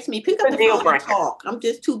nobody to text me. Pick up the phone and talk. I'm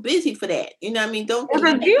just too busy for that. You know what I mean? It's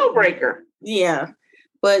a deal breaker. Yeah.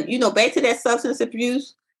 But back to that substance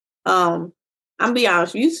abuse. I'm be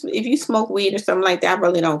honest, if you smoke weed or something like that, I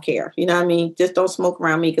really don't care. You know what I mean? Just don't smoke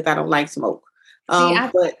around me because I don't like smoke. I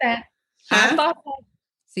thought that. I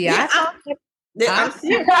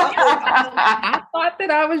thought that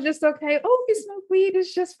I was just okay. Oh, you smoke weed,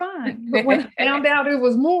 it's just fine. But when I found out it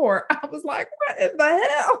was more, I was like, what in the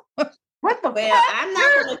hell? What the fuck? I'm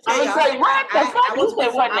not going to tell you. What the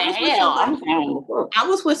hell? I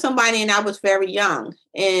was with somebody and I was very young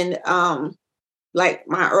and like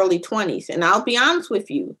my early 20s. And I'll be honest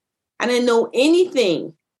with you, I didn't know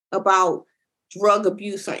anything about drug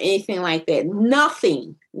abuse or anything like that.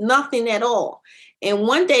 Nothing at all. And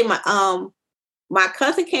one day my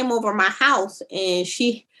cousin came over my house and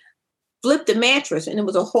she flipped the mattress and it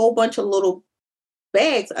was a whole bunch of little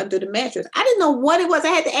bags under the mattress. I didn't know what it was. I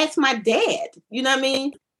had to ask my dad. You know what I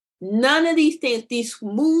mean? None of these things, these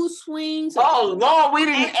mood swings. Oh Lord, we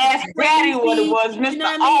didn't ask Daddy what it was, Mr. You know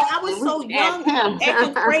what I mean? I was so young,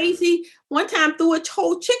 acting crazy. One time threw a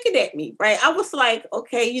whole chicken at me, right? I was like,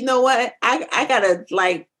 okay, you know what? I gotta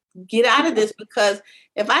like get out of this, because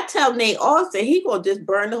if I tell Nate Austin, he gonna just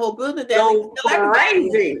burn the whole building down.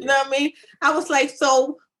 Crazy. You know what I mean? I was like,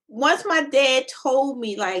 so once my dad told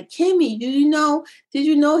me, like, Kimmy, did you know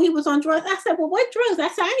he was on drugs? I said, well, what drugs? I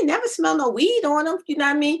said, I ain't never smelled no weed on him. You know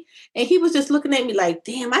what I mean? And he was just looking at me like,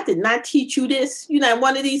 damn, I did not teach you this. You know,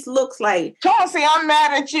 one of these looks like, Chauncey, I'm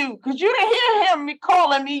mad at you because you didn't hear him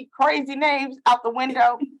calling me crazy names out the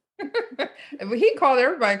window. He called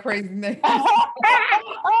everybody crazy names. You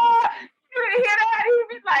didn't hear that? He'd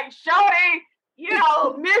be like, Shorty, you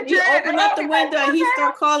know, midget. He opened up the window and he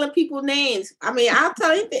started calling people names. I mean, I'll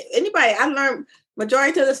tell you, anybody, I learned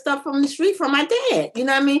majority of the stuff from the street from my dad. You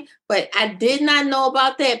know what I mean? But I did not know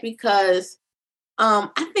about that because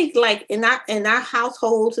I think like in our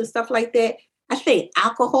households and stuff like that, I think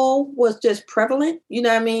alcohol was just prevalent. You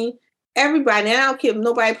know what I mean? Everybody, and I don't care if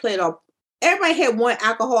nobody played off. Everybody had one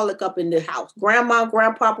alcoholic up in the house. Grandma,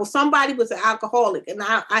 grandpapa, somebody was an alcoholic. And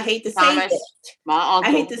I hate to say that. My uncle.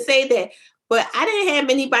 I hate to say that. But I didn't have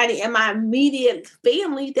anybody in my immediate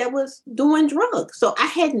family that was doing drugs. So I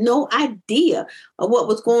had no idea of what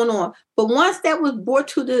was going on. But once that was brought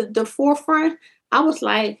to the forefront, I was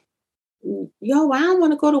like, yo, I don't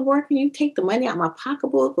want to go to work and you take the money out of my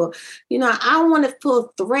pocketbook. Or, you know, I don't want to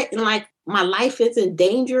feel threatened like my life is in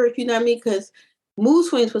danger, you know what I mean? Because mood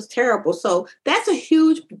swings was terrible. So that's a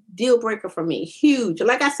huge deal breaker for me. Huge.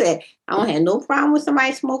 Like I said, I don't have no problem with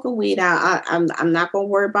somebody smoking weed. I'm not going to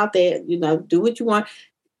worry about that. You know, do what you want.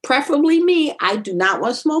 Preferably me. I do not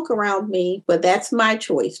want smoke around me, but that's my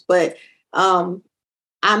choice. But I'm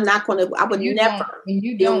not going to, I would never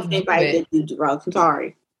deal with anybody that do drugs. I'm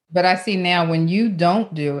sorry. But I see now when you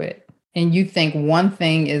don't do it and you think one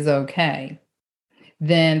thing is okay,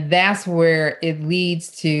 then that's where it leads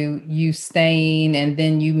to you staying, and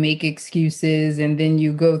then you make excuses, and then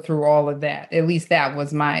you go through all of that. At least that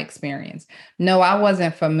was my experience. No, I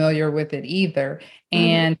wasn't familiar with it either. Mm-hmm.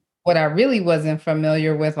 And what I really wasn't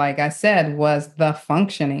familiar with, like I said, was the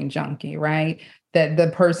functioning junkie, right? That the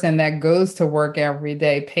person that goes to work every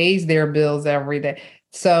day, pays their bills every day.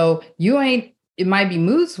 So it might be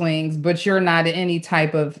mood swings, but you're not in any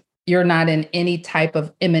type of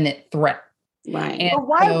imminent threat. Right. And but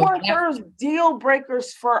why weren't there deal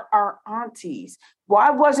breakers for our aunties?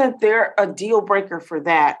 Why wasn't there a deal breaker for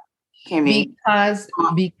that, Kimmy?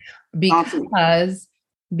 Because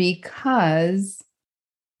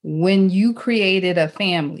when you created a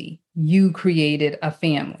family, you created a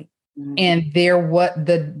family. Mm-hmm. And there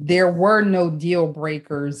were no deal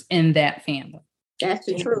breakers in that family. That's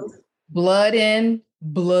the truth. Blood in,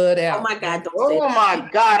 blood out. Oh my God! My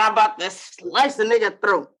God! I'm about to slice the nigga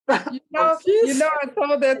throat. You know, I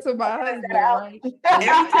told that to my husband. Right? Every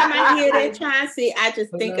time I hear that Chauncey, I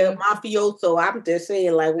just think of mafioso. I'm just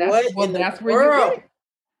saying, like, what in the world?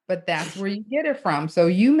 But that's where you get it from. So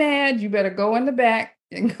you mad? You better go in the back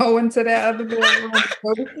and go into that other bedroom,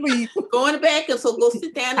 go to sleep. Go in the back, and so go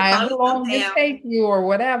sit down. How long it take you, or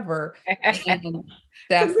whatever. And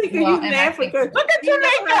that's Look at Jamaica. Look at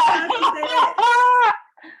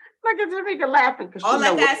Jamaica laughing. All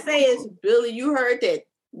I gotta say is, Billy, you heard that.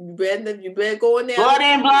 You better go in there. Blood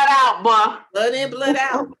in, blood out, boy. Blood in, blood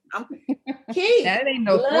out. Key. That ain't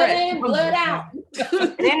no blood threat. In, blood out.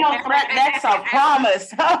 It ain't no threat. That's a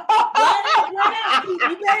promise. Blood in, blood out.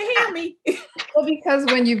 You better hear me. Well, because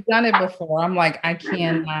when you've done it before, I'm like, I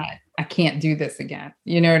can't do this again.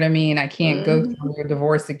 You know what I mean? I can't go through a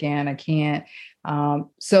divorce again. I can't.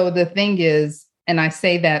 So the thing is, and I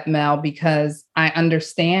say that, Mel, because I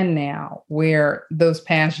understand now where those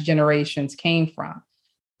past generations came from.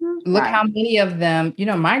 Look how many of them, you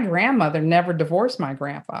know, my grandmother never divorced my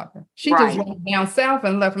grandfather. She just went down south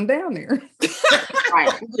and left him down there.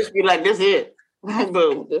 Right. Just be like, this is it.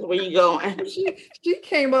 Boom. That's where you going. She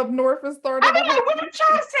came up north and started. I mean, like, what you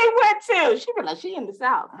trying to say where to? She be like, she in the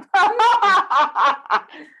south.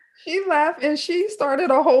 She left and she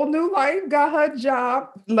started a whole new life, got her job,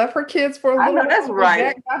 left her kids for a little while. That's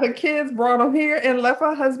right. Got her kids, brought them here, and left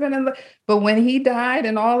her husband. But when he died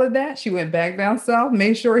and all of that, she went back down south,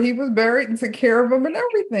 made sure he was buried and took care of him and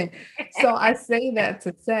everything. So I say that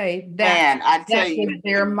to say that. Man, I tell you,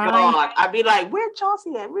 their mind. God, I'd be like, where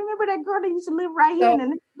Chauncey at? Remember that girl that used to live right here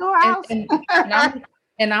in the house?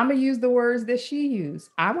 And I'm going to use the words that she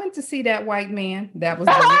used. I went to see that white man. That was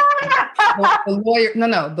the lawyer.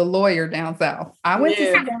 No, the lawyer down south. I went to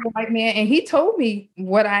see that white man, and he told me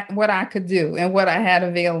what I could do and what I had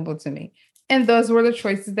available to me. And those were the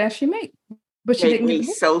choices that she made. But she didn't get me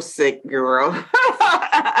so sick, girl.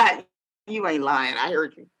 You ain't lying. I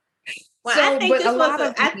heard you. Well,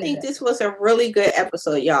 so, I think this was a really good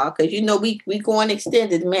episode, y'all, because we going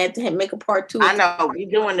extended, man, to make a part 2. I know we're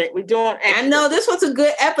doing it. I know this was a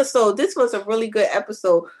good episode. This was a really good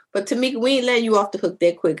episode. But Tamika, we ain't letting you off the hook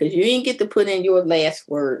that quick because you ain't get to put in your last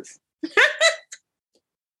words.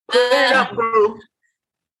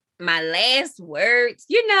 My last words,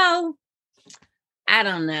 I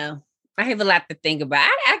don't know. I have a lot to think about.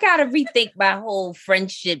 I gotta rethink my whole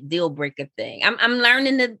friendship deal breaker thing. I'm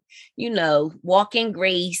learning to, walk in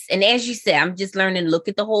grace. And as you said, I'm just learning to look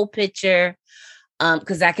at the whole picture.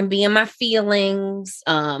 Because I can be in my feelings.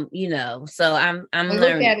 So I'm learning.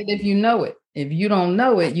 Look at it if you know it. If you don't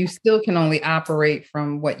know it, you still can only operate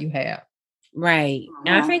from what you have. Right.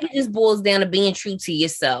 And I think it just boils down to being true to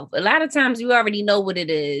yourself. A lot of times you already know what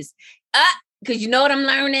it is. Because you know what I'm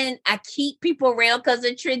learning? I keep people around because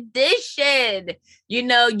of tradition.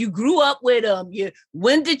 You grew up with them. You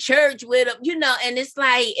went to church with them, and it's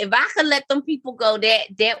like, if I could let them people go,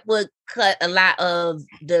 that would cut a lot of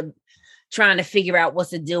the trying to figure out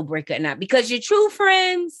what's a deal breaker or not. Because your true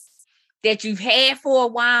friends that you've had for a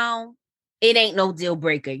while, it ain't no deal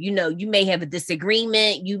breaker. You may have a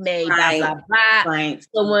disagreement. You may blah, blah, blah. Right.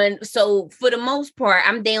 So for the most part,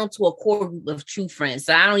 I'm down to a core group of true friends.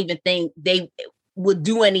 So I don't even think they would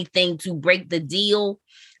do anything to break the deal.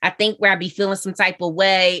 I think where I be feeling some type of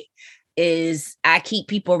way is I keep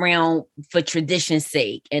people around for tradition's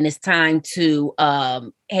sake. And it's time to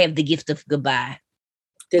have the gift of goodbye.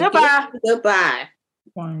 Goodbye.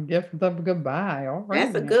 One gift of goodbye. All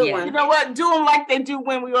right. That's a good one. You know what? Do them like they do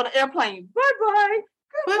when we on the airplane. Bye-bye.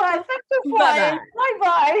 Goodbye. Thanks for flying.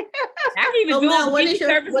 Bye-bye. Mel, what is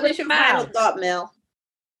your final thought, Mel?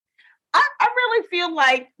 I really feel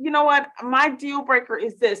like, you know what? My deal breaker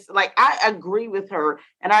is this. Like, I agree with her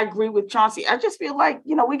and I agree with Chauncey. I just feel like,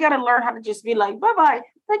 we got to learn how to just be like, bye-bye.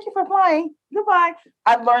 Thank you for flying. Goodbye.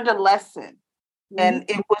 I learned a lesson and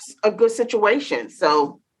it was a good situation.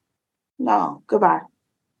 So, no, goodbye.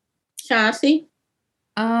 Chauncey?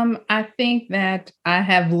 I think that I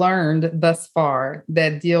have learned thus far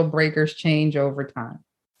that deal breakers change over time.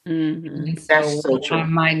 Mm-hmm. That's so true. I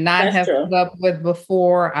might not have put up with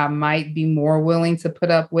before, I might be more willing to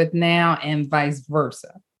put up with now, and vice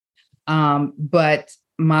versa. But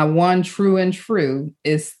my one true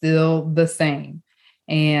is still the same.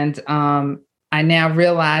 And I now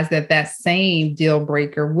realize that same deal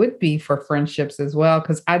breaker would be for friendships as well,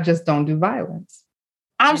 because I just don't do violence.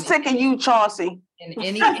 I'm sick of you, Chauncey. In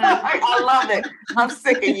any kind of I love it. I'm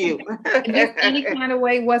sick of you. In any kind of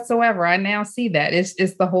way whatsoever. I now see that it's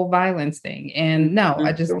the whole violence thing. And no,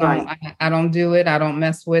 I just don't. I don't do it. I don't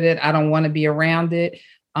mess with it. I don't want to be around it.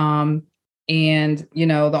 And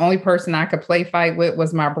the only person I could play fight with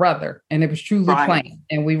was my brother, and it was truly playing.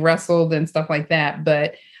 And we wrestled and stuff like that.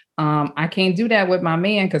 But I can't do that with my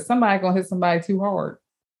man because somebody gonna hit somebody too hard.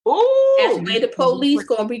 Ooh, that's the way the police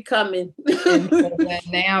gonna be coming. So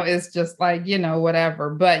now it's just like, whatever.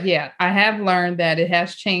 But yeah, I have learned that it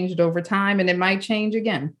has changed over time and it might change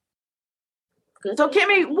again. So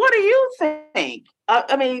Kimmy, what do you think?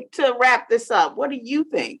 To wrap this up, what do you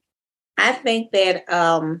think? I think that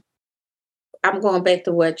I'm going back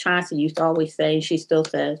to what Chauncey used to always say, and she still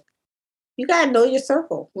says, you gotta know your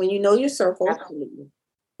circle. When you know your circle,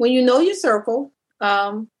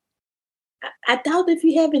 I doubt if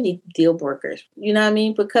you have any deal breakers, you know what I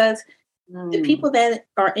mean? Because the people that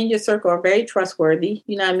are in your circle are very trustworthy,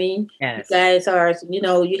 you know what I mean? Yes. You guys are,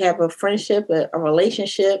 you have a friendship, a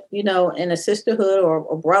relationship, and a sisterhood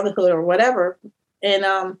or brotherhood or whatever. And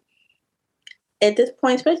at this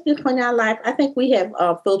point, especially this point in our life, I think we have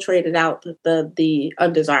filtrated out the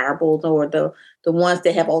undesirables or the ones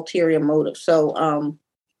that have ulterior motives. So,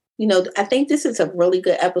 I think this is a really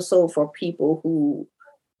good episode for people who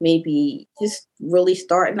maybe just really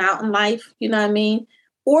starting out in life, you know what I mean?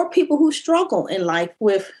 Or people who struggle in life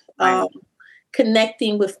with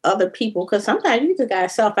connecting with other people. Because sometimes you just got to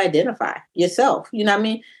self-identify yourself, you know what I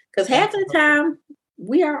mean? Because half of the time,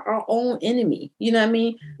 we are our own enemy, you know what I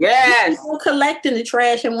mean? Yes. People collecting the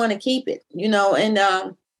trash and want to keep it,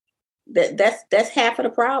 and that's half of the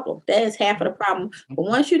problem. That is half of the problem. But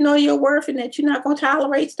once you know your worth and that you're not going to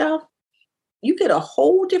tolerate stuff, you get a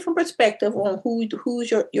whole different perspective on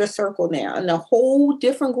who's your circle now, and a whole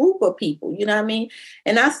different group of people, you know what I mean?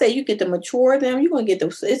 And I say you get to mature them, you're going to get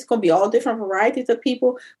it's going to be all different varieties of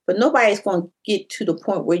people, but nobody's going to get to the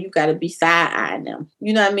point where you got to be side-eyeing them.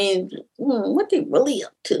 You know what I mean? What they really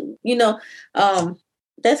up to,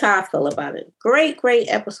 that's how I feel about it. Great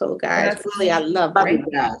episode, guys. Really, I love it.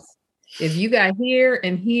 Guys. If you got here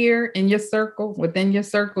and here in your circle, within your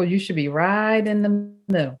circle, you should be right in the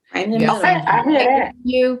middle. Right in the middle. I hear that.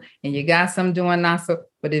 You and you got some doing not so.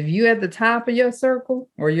 But if you at the top of your circle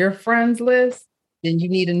or your friends list, then you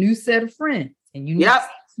need a new set of friends, and you need to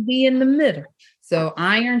be in the middle. So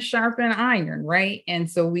iron sharpen iron, right?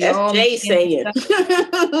 And so we all Jay saying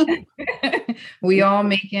we all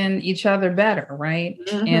making each other better, right?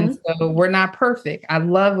 Mm-hmm. And so we're not perfect. I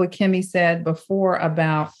love what Kimmy said before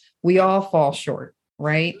about we all fall short,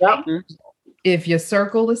 right? Yep. If your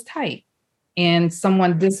circle is tight and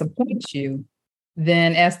someone disappoints you,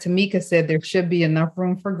 then as Tamika said, there should be enough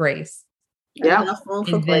room for grace. Yeah, enough room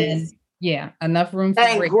for grace. Yeah, enough room for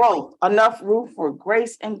and growth. Enough room for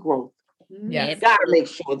grace and growth. Yeah, you gotta make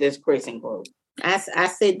sure there's grace and growth. I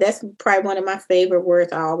said that's probably one of my favorite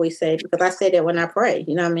words I always say, because I say that when I pray.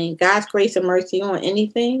 You know what I mean? God's grace and mercy on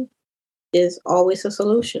anything is always a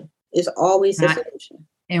solution. It's always a solution.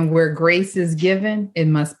 And where grace is given, it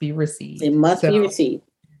must be received. It must be received.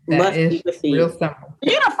 That is real simple.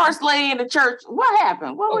 You're the first lady in the church. What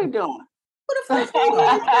happened? What are we doing? What the first lady in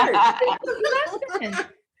the church?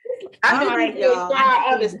 I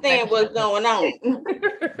understand what's going on.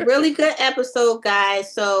 Really good episode,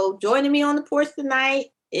 guys. So joining me on the porch tonight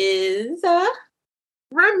is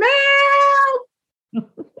Ramel,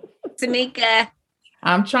 Tamika.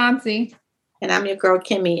 I'm Chauncey. And I'm your girl,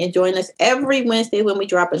 Kimmy. And join us every Wednesday when we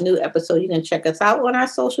drop a new episode. You can check us out on our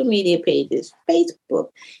social media pages, Facebook,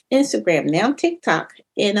 Instagram, now TikTok,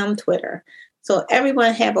 and Twitter. So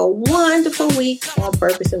everyone have a wonderful week on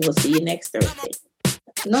purpose, and we'll see you next Thursday.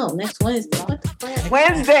 No, next Wednesday. What the crap?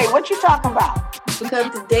 Wednesday, what you talking about?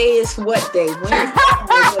 Because today is what day? Wednesday.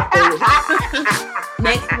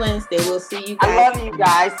 Next Wednesday, we'll see you guys. I love you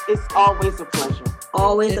guys. It's always a pleasure.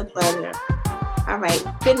 Always a pleasure. All right.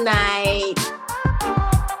 Good night.